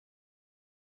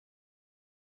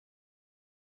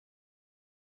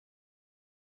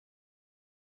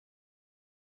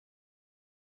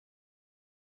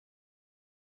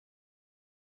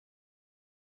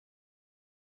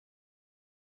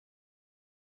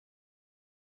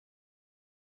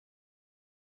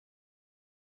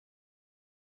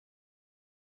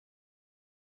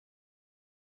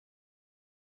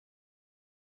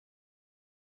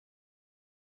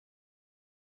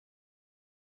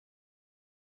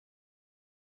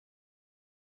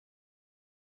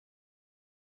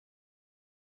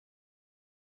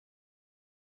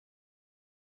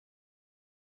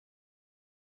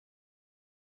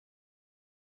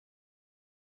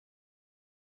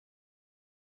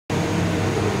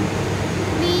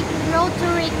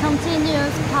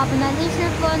continuous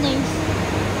carbonization furnace.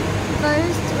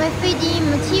 First, we feed in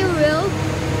material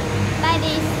by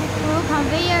this through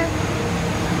conveyor.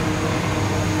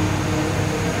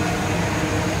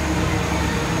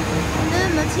 The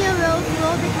materials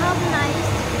will be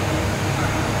carbonized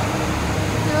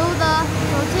through the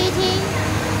rotating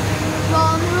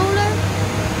round roller.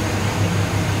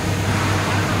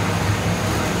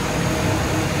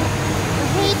 The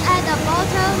heat at the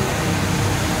bottom.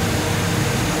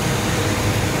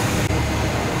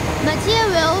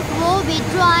 Materials will be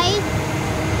dried,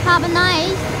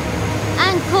 carbonized,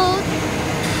 and cooled.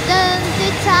 Then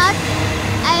discharged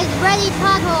as ready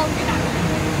charcoal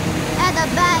at the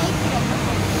back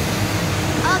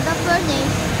of the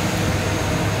furnace.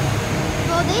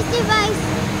 For this device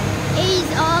is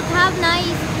a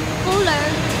carbonized cooler.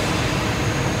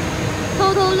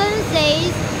 Total length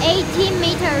is 18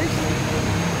 meters.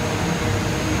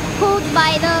 Cooled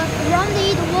by the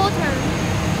rounded water.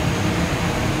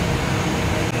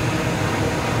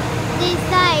 This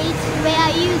side, we are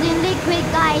using liquid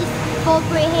gas for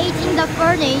preheating the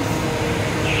furnace.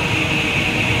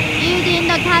 Using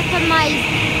the customized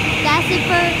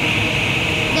gasifer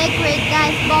liquid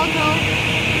gas bottle.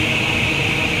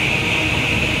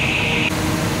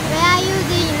 We are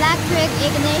using electric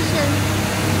ignition.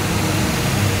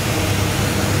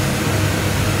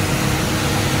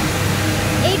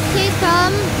 Each system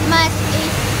matches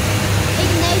its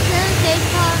ignition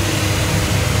system.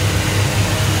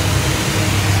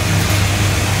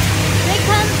 We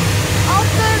can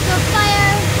offer the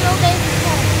fire through this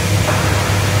hole.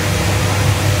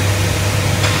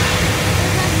 You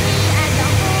can see at the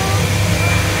hole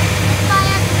the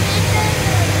fire ignition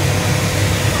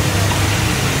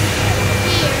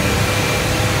here.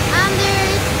 And there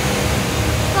is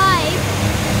five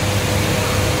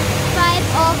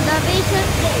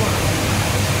observations.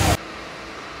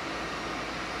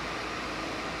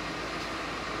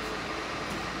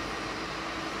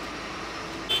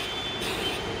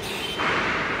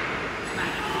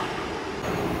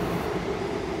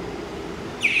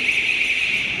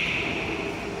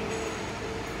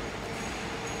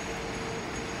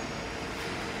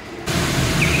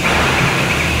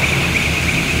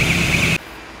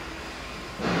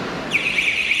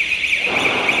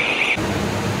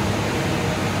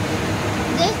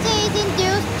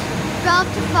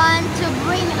 Draft fan to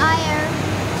bring air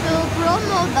to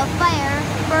promote the fire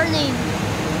burning.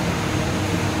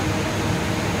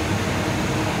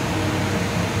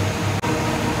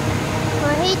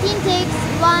 Preheating takes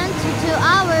 1 to 2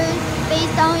 hours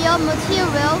based on your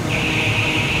material.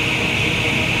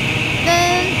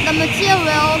 Then the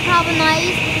material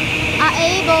carbonized are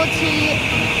able to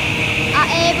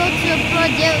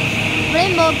produce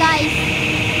rainbow gas,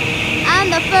 and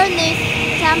the furnace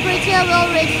temperature will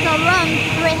reach around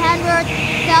 300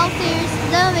 Celsius.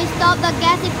 Then we stop the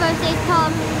gasifer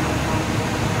system.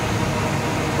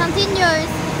 Continuous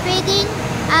feeding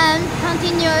and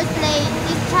continuously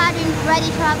discharging ready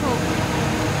charcoal.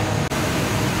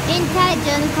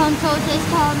 Intelligent control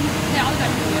system.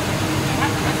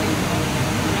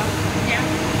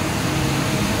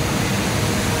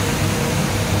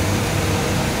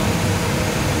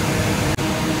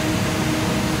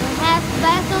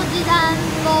 Special design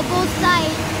for both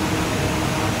sides.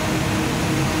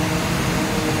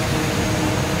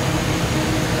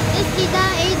 This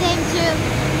design is aimed to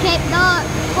keep the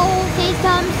whole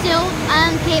system sealed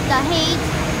and keep the heat.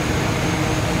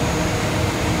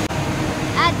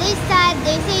 At this side,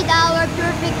 this is our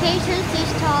purification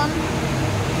system.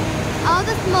 All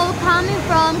the smoke coming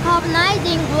from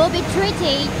carbonizing will be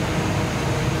treated.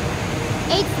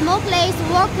 It's smokeless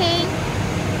working.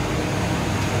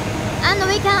 And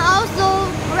we can also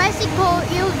recycle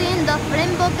using the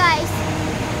flammable gas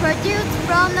produced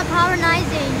from the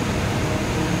carbonizing.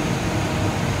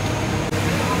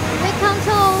 We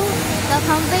control the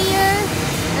conveyor,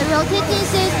 the rotating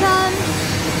system,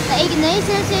 the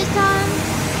ignition system,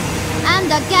 and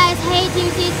the gas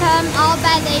heating system all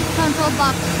by this control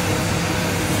box.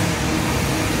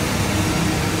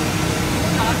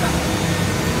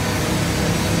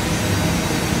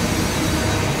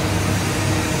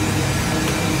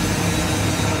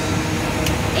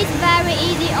 It's very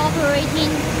easy operating.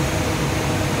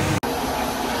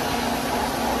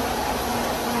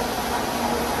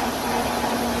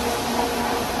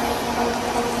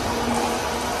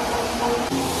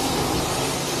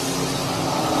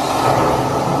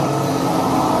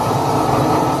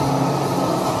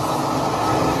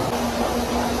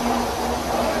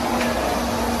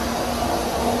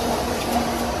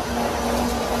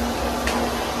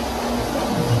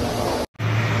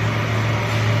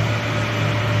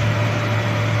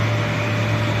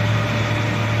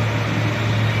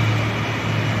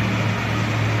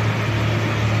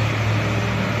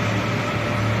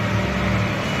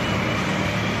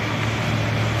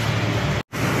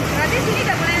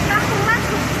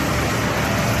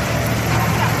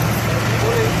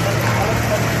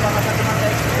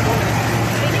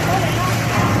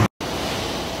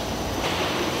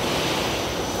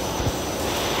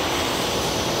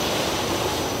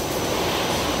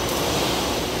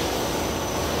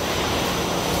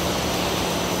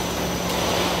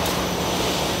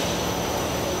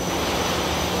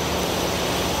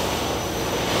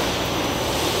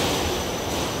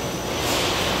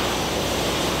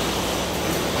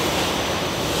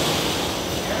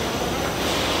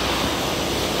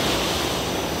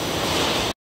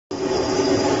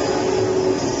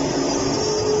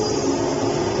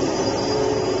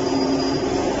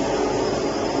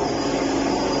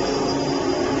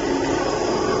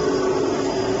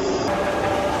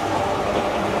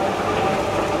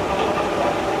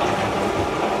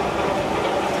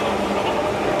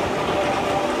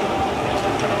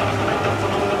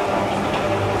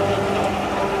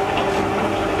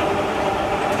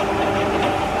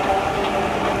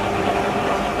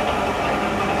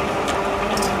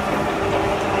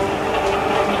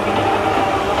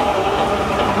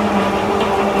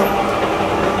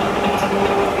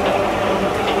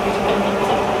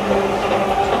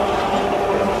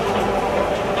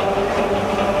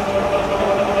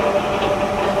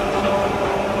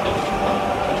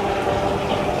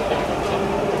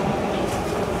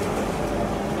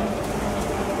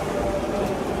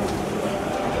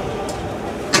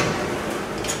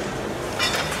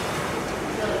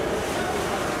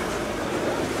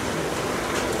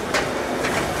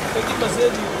 Gongye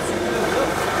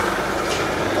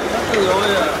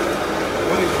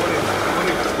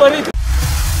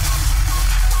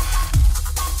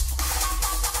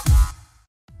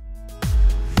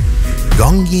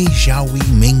Xiaoyi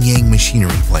Mingyang Machinery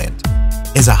Plant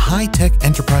is a high-tech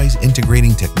enterprise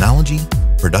integrating technology,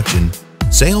 production,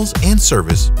 sales, and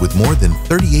service with more than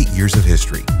 38 years of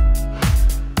history.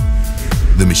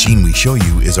 The machine we show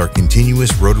you is our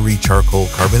continuous rotary charcoal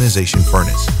carbonization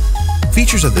furnace.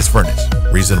 Features of this furnace: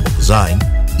 reasonable design,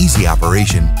 easy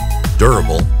operation,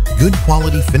 durable, good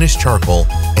quality finished charcoal,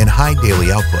 and high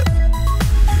daily output.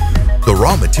 The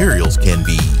raw materials can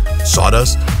be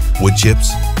sawdust, wood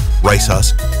chips, rice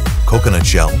husk, coconut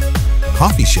shell,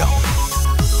 coffee shell,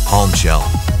 palm shell,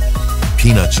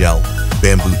 peanut shell,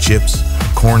 bamboo chips,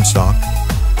 corn stalk,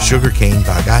 sugarcane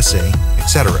bagasse,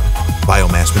 etc.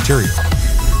 Biomass material.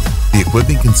 The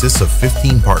equipment consists of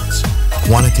 15 parts: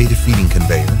 quantitative feeding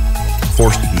conveyor,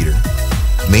 forced feeder,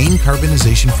 main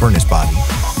carbonization furnace body,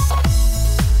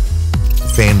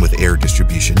 fan with air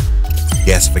distribution,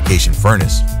 gasification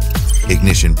furnace,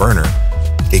 ignition burner,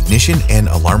 ignition and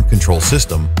alarm control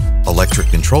system, electric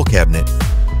control cabinet,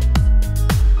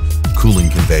 cooling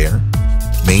conveyor,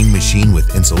 main machine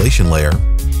with insulation layer,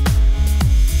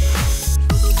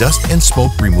 dust and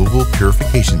smoke removal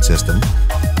purification system,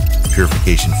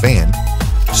 purification fan,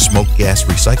 smoke gas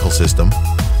recycle system,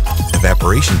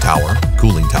 evaporation tower,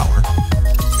 cooling tower,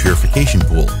 purification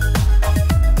pool.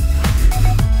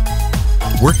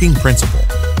 Working principle: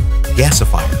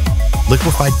 gasifier.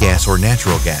 Liquefied gas or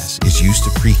natural gas is used to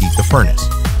preheat the furnace.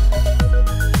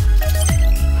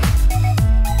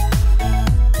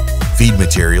 Feed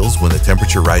materials when the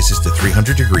temperature rises to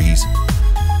 300 degrees.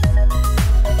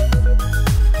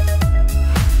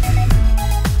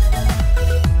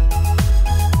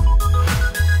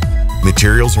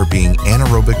 Materials are being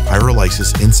anaerobic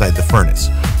pyrolysis inside the furnace.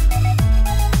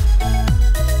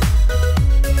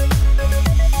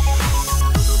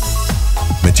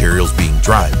 Materials being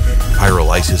dried,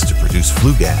 pyrolysis to produce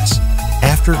flue gas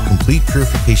after complete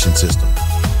purification system.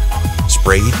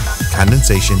 Sprayed,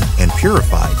 condensation, and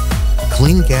purified,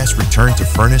 clean gas returned to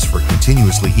furnace for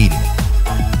continuously heating.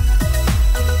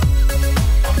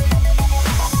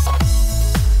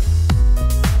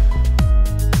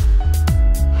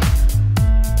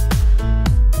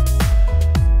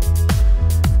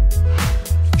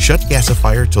 Shut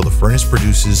gasifier till the furnace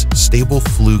produces stable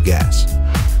flue gas.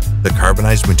 The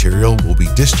carbonized material will be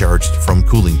discharged from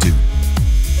cooling tube.